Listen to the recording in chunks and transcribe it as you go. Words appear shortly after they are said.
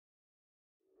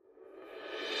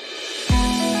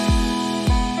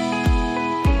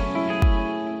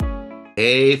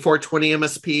Hey, 420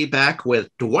 MSP back with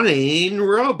Duane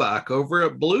Roebuck over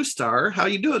at Blue Star. How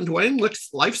you doing, Duane?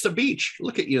 Life's a beach.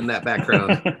 Look at you in that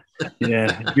background.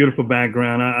 Yeah, beautiful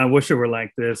background. I wish it were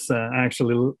like this. I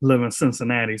actually live in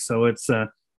Cincinnati, so it's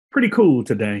pretty cool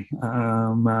today.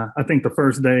 I think the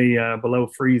first day below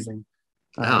freezing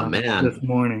Oh man, this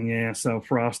morning. Yeah, so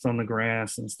frost on the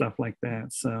grass and stuff like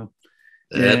that. So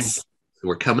yeah, that's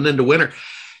we're coming into winter.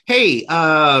 Hey,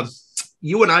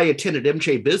 you and I attended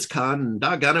MJbizcon, and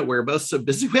doggone it, we're both so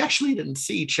busy. We actually didn't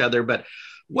see each other, but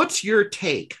what's your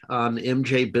take on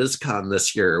MJbizcon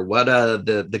this year? What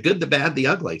the good, the bad, the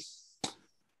ugly?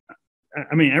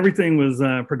 I mean, everything was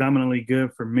predominantly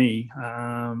good for me.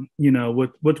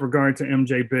 With regard to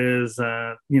MJbiz,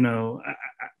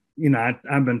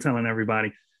 I've been telling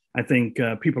everybody, I think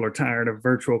people are tired of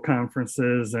virtual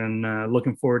conferences and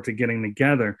looking forward to getting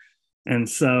together. And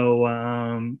so,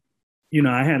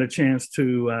 I had a chance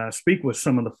to speak with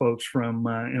some of the folks from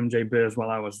MJbiz while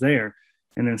I was there.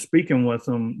 And then speaking with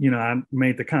them, I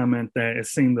made the comment that it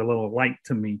seemed a little light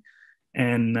to me.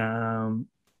 And,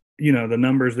 the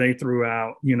numbers they threw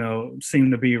out,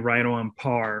 seemed to be right on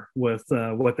par with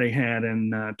what they had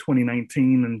in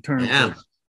 2019 in terms of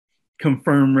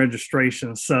confirmed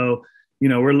registration. So,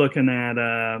 we're looking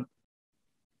at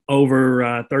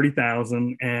over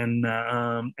 30,000, and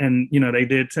they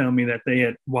did tell me that they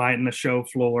had widened the show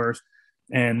floors,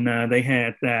 and they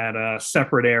had that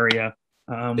separate area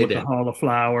with the Hall of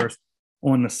Flowers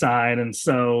on the side. And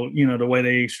so, the way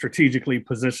they strategically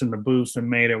positioned the booths and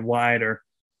made it wider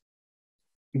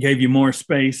gave you more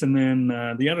space. And then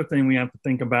the other thing we have to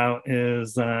think about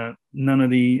is none of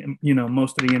the,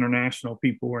 most of the international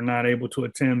people were not able to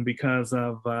attend because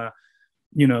of,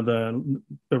 the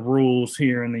rules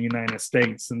here in the United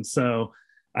States. And so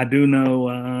I do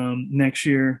know next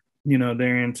year,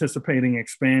 they're anticipating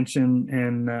expansion,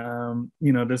 and,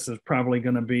 this is probably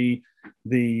going to be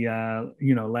the,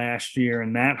 last year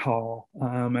in that hall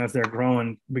as they're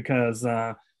growing, because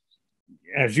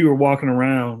as you were walking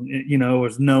around, it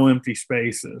was no empty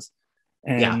spaces.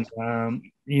 And,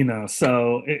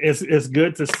 so it's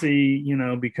good to see,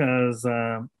 because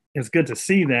it's good to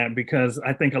see that, because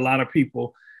I think a lot of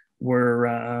people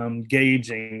were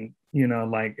gauging,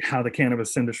 like how the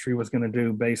cannabis industry was going to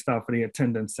do based off of the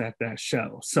attendance at that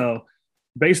show. So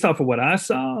based off of what I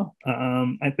saw,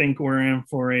 I think we're in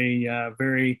for a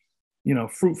very,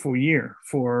 fruitful year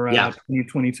for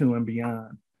 2022 and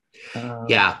beyond.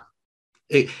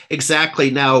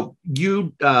 Exactly. Now,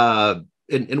 you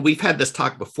and we've had this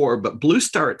talk before, but Blue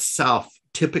Star itself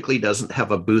typically doesn't have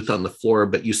a booth on the floor,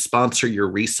 but you sponsor your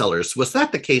resellers. Was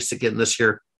that the case again this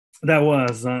year? That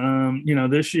was.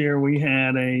 This year we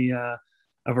had a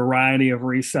variety of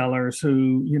resellers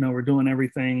who, were doing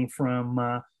everything from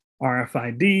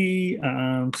RFID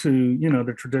to,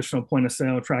 the traditional point of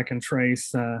sale track and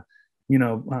trace,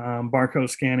 barcode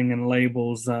scanning and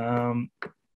labels.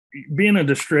 Being a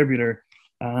distributor,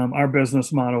 our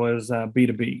business model is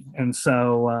B2B. And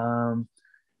so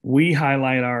we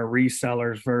highlight our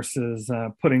resellers versus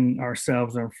putting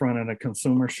ourselves in front of the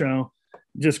consumer show.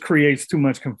 Just creates too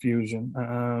much confusion,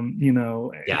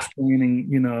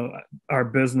 explaining, our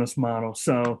business model.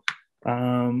 So,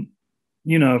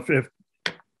 if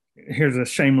here's a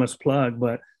shameless plug,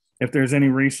 but if there's any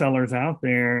resellers out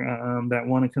there that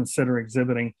want to consider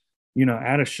exhibiting,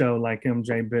 at a show like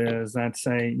MJbiz, I'd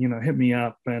say, hit me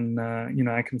up, and,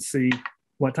 I can see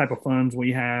what type of funds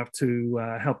we have to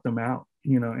help them out,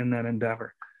 in that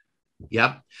endeavor.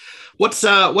 Yep. What's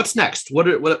next?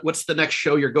 What's the next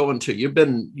show you're going to? You've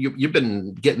been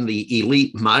getting the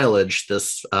elite mileage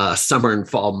this summer and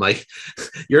fall, Mike.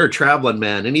 You're a traveling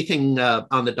man. Anything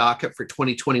on the docket for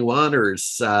 2021, or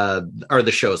are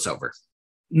the shows over?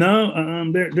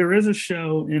 No, there is a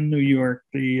show in New York,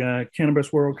 the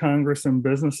Cannabis World Congress and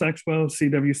Business Expo,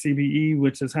 CWCBE,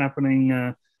 which is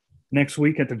happening next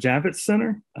week at the Javits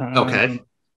Center. Okay.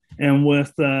 And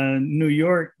with New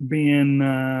York being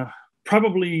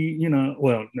probably,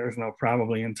 there's no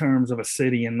probably, in terms of a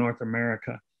city in North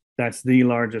America, that's the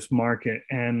largest market.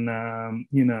 And,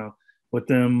 with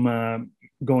them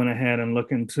going ahead and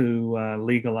looking to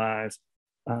legalize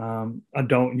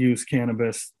adult use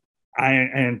cannabis, I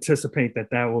anticipate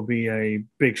that will be a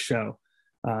big show.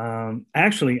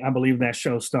 Actually, I believe that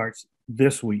show starts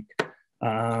this week.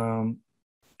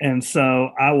 And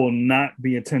so I will not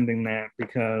be attending that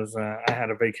because I had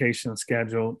a vacation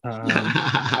scheduled.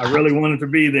 I really wanted to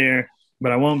be there,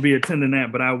 but I won't be attending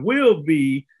that. But I will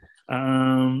be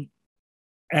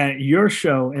at your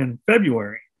show in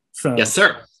February. So yes,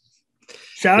 sir.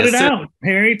 Shout it out,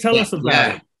 Harry. Tell us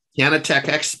about it. CannaTech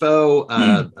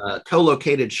Expo,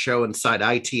 co-located show inside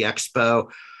IT Expo.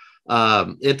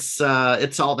 It's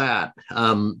all that.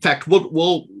 In fact,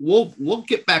 we'll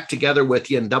get back together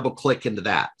with you and double click into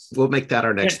that. We'll make that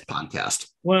our next podcast.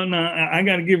 Well, now I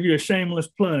got to give you a shameless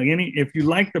plug. If you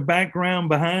like the background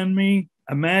behind me,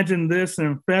 imagine this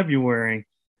in February.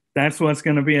 That's what's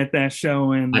going to be at that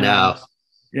show in. I know.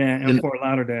 In Fort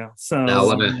Lauderdale. So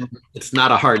no, it's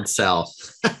not a hard sell.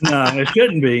 No, it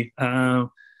shouldn't be.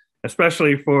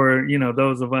 Especially for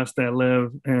those of us that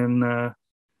live in the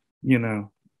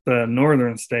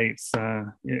northern states.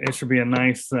 It should be a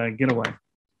nice getaway.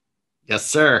 Yes,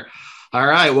 sir. All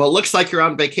right. Well, it looks like you're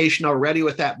on vacation already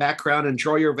with that background.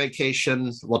 Enjoy your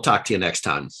vacation. We'll talk to you next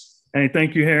time. Hey,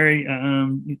 thank you, Harry.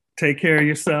 Take care of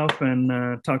yourself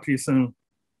and talk to you soon.